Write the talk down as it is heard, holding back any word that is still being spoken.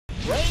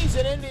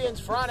Twins and Indians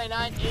Friday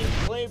night in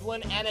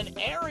Cleveland, and an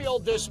aerial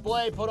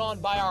display put on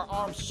by our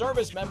armed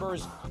service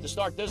members to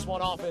start this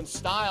one off in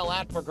style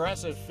at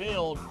Progressive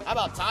Field. How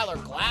about Tyler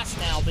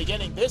Glasnow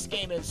beginning this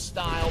game in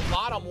style?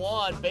 Bottom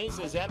one,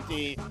 bases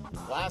empty.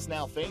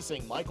 Glasnow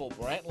facing Michael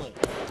Brantley.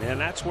 And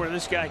that's where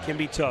this guy can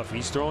be tough.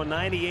 He's throwing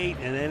 98,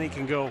 and then he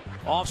can go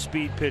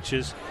off-speed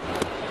pitches.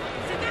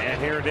 And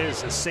here it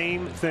is, the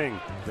same thing.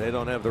 They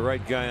don't have the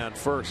right guy on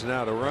first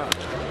now to run.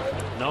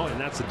 No,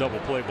 and that's a double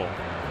play ball.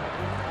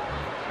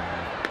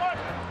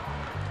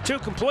 2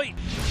 complete.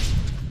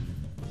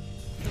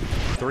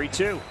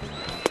 3-2.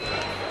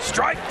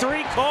 Strike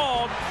 3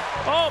 called.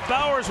 Oh,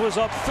 Bowers was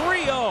up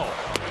 3-0.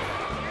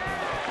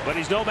 But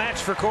he's no match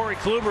for Corey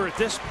Kluber at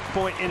this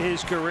point in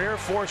his career.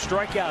 4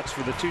 strikeouts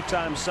for the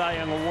 2-time Cy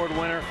Young Award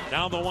winner.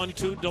 Now the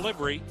 1-2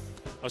 delivery.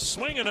 A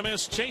swing and a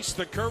miss. Chase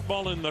the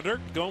curveball in the dirt.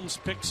 Gomes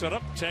picks it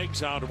up.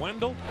 Tags out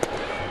Wendell.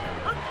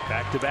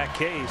 Back-to-back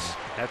Ks.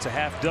 That's a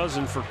half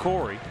dozen for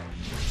Corey.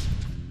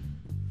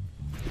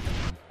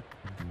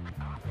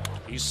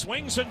 He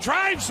swings and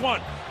drives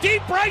one.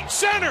 Deep right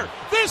center.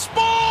 This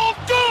ball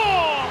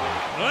gone.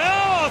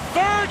 Well, a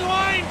third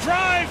line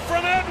drive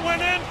from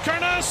Edwin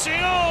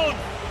Encarnacion.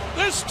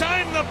 This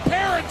time the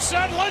Parrot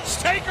said,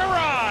 let's take a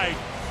ride.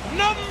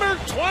 Number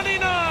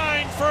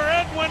 29 for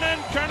Edwin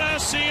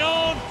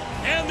Encarnacion.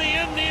 And the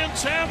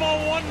Indians have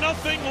a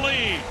 1-0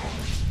 lead.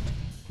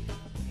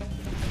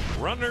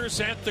 Runners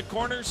at the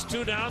corners,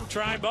 2 down,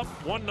 Tribe up,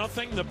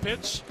 1-0. The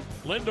pitch.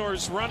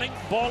 Lindor's running,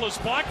 ball is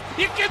blocked.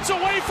 It gets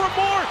away from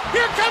Moore.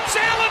 Here comes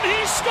Allen,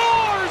 he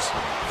scores!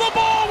 The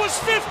ball was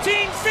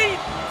 15 feet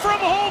from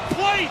home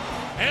plate,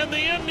 and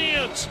the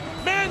Indians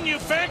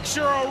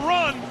manufacture a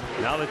run.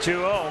 Now the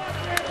 2-0.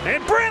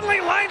 And Brantley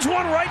lines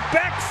one right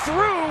back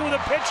through the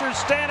pitcher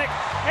Stanek,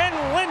 and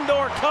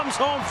Lindor comes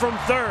home from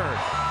third.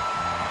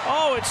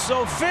 Oh, it's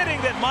so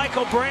fitting that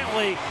Michael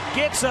Brantley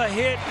gets a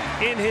hit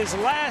in his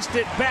last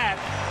at-bat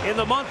in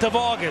the month of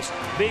August,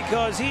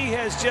 because he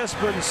has just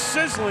been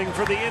sizzling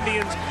for the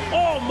Indians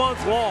all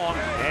month long,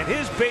 and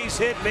his base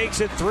hit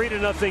makes it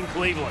 3-0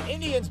 Cleveland.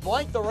 Indians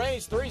blank the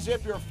Rays,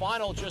 3-zip your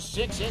final, just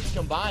 6 hits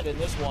combined in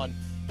this one.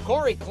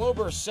 Corey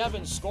Kluber,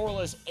 7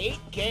 scoreless, 8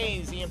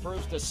 Ks. He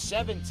improves to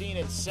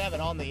 17-7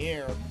 on the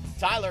year.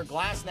 Tyler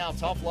Glasnow,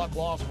 tough luck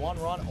loss, 1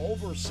 run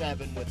over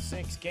 7 with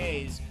 6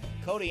 Ks.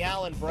 Cody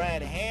Allen,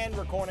 Brad Hand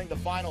recording the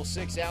final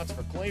 6 outs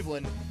for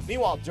Cleveland.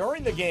 Meanwhile,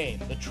 during the game,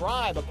 the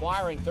Tribe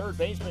acquiring third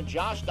baseman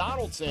Josh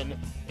Donaldson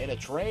in a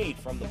trade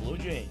from the Blue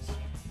Jays.